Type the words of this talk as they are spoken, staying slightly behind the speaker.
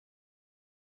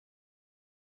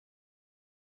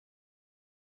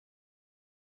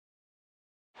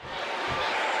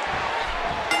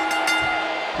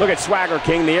Look at Swagger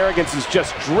King. The arrogance is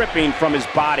just dripping from his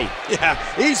body. Yeah,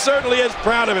 he certainly is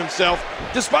proud of himself,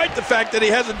 despite the fact that he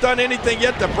hasn't done anything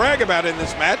yet to brag about in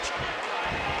this match.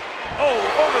 Oh,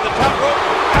 over the top rope,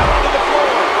 out onto the floor.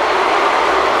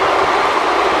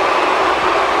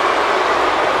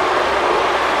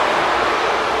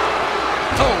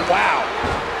 Oh, wow.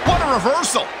 What a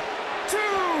reversal. 2.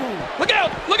 Look out,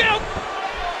 look out.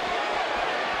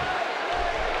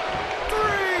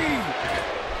 3.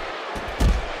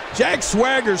 Jack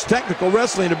Swagger's technical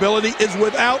wrestling ability is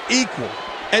without equal.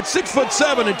 At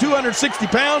 6'7" and 260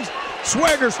 pounds,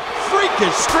 Swagger's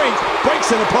freakish strength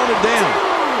breaks an opponent down.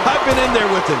 I've been in there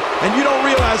with him, and you don't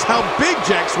realize how big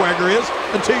Jack Swagger is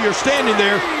until you're standing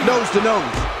there nose to nose.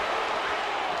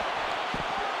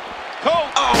 Oh,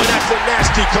 and that's a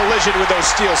nasty collision with those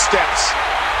steel steps.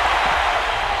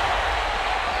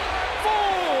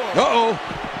 4. Uh-oh.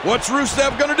 What's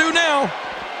Rusev gonna do now?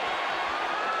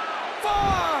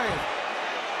 5.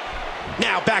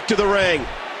 Now back to the ring.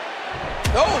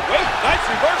 Oh, wait, nice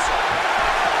reversal.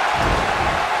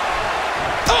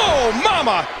 Oh,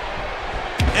 mama!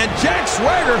 And Jack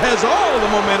Swagger has all the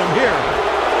momentum here.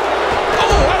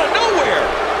 Oh, out of nowhere!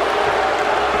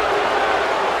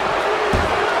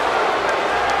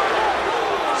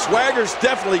 Swagger's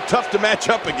definitely tough to match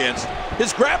up against.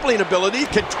 His grappling ability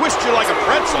can twist you like a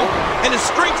pretzel, and his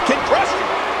strength can crush you.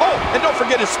 Oh, and don't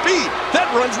forget his speed.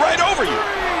 That runs right over you.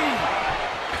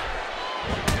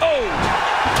 Oh,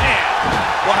 man.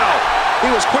 Wow,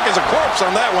 he was quick as a corpse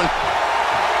on that one.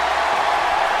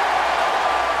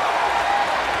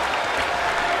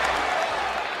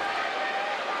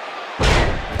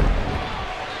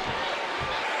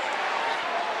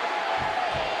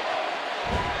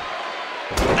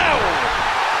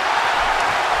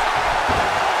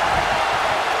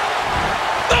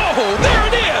 Oh, there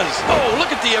it is! Oh,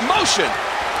 look at the emotion!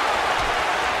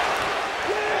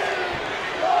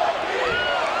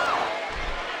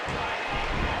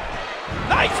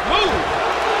 Nice move!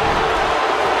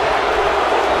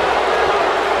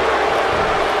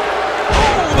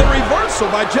 Oh, the reversal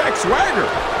by Jack Swagger!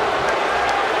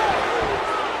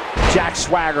 Jack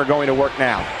Swagger going to work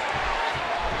now.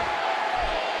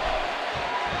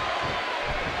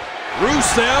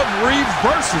 Rusev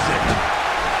reverses it.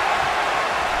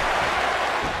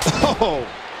 Oh.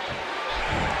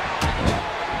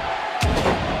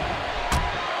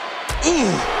 Ooh.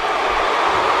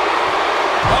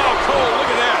 Oh, Cole, look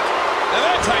at that. Now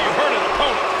that's how you hurt an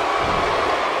opponent.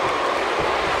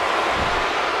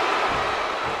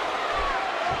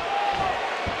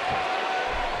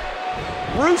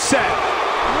 Rusev!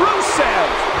 Rusev!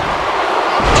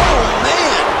 Oh,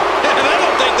 man. And I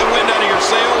don't take the wind out of your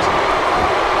sails.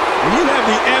 When you have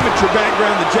the amateur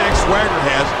background that Jack Swagger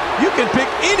has, you can pick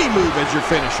any move as your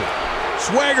finisher.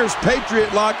 Swagger's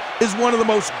Patriot Lock is one of the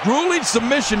most grueling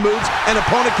submission moves an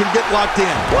opponent can get locked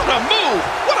in. What a move!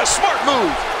 What a smart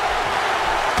move!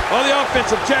 Well, the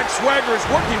offense of Jack Swagger is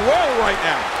working well right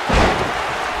now.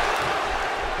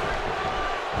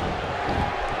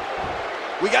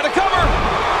 We got a cover!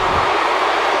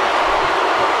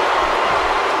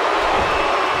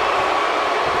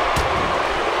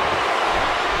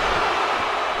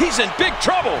 He's in big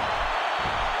trouble.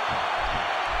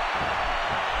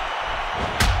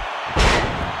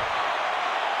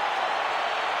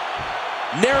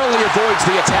 Narrowly avoids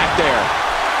the attack there.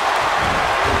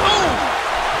 Oh!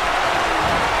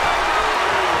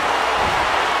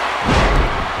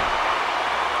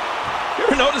 You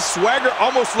ever notice Swagger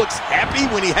almost looks happy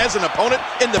when he has an opponent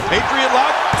in the Patriot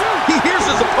Lock? He hears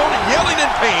his opponent yelling in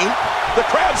pain, the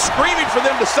crowd screaming for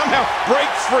them to somehow break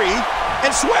free,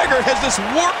 and Swagger has this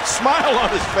warped smile on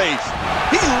his face.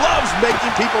 He loves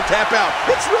making people tap out.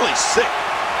 It's really sick.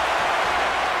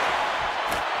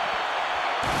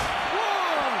 1,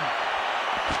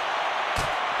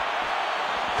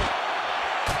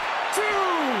 2,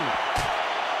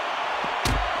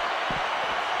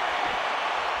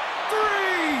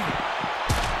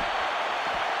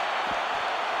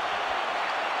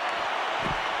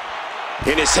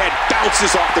 3. And his head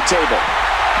bounces off the table.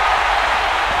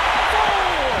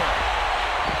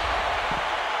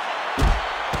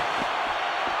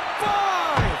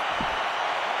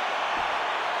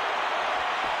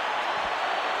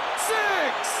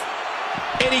 6.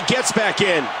 And he gets back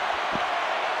in.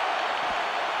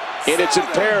 And it's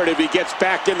imperative he gets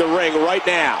back in the ring right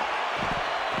now.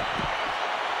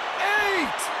 8.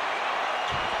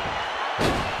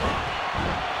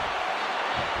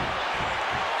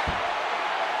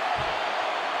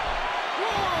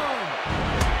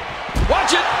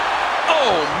 Watch it!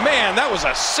 Oh, man, that was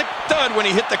a sick thud when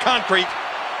he hit the concrete.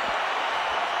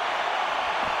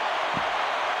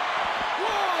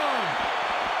 1,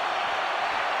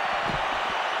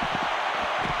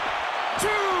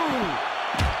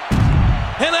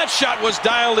 that shot was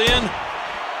dialed in. 3.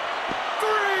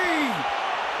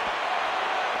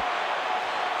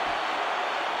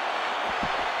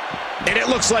 And it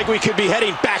looks like we could be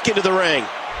heading back into the ring.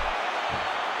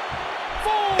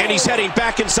 4. And he's heading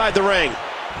back inside the ring.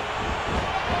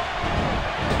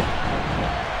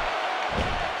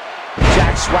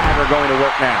 Jack Swagger going to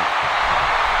work now.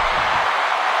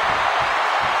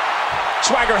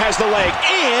 Swagger has the leg,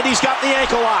 and he's got the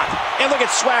ankle lock. And look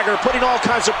at Swagger putting all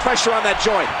kinds of pressure on that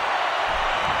joint.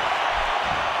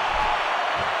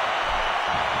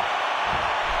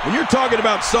 When you're talking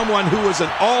about someone who is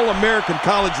an all-American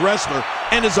college wrestler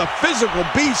and is a physical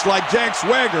beast like Jack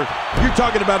Swagger, you're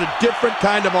talking about a different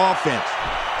kind of offense.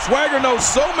 Swagger knows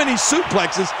so many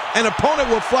suplexes, an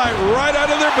opponent will fly right out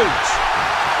of their boots.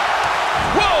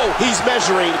 Whoa! He's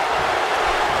measuring.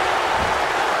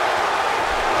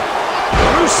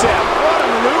 Rusev, what a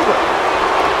maneuver.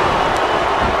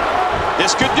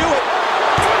 This could do it.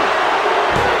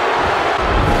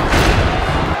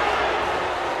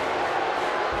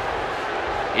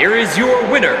 Here is your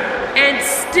winner, and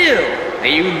still the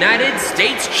United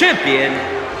States Champion,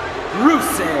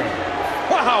 Rusev.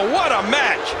 Wow, what a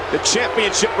match! The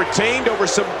championship retained over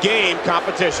some game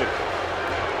competition.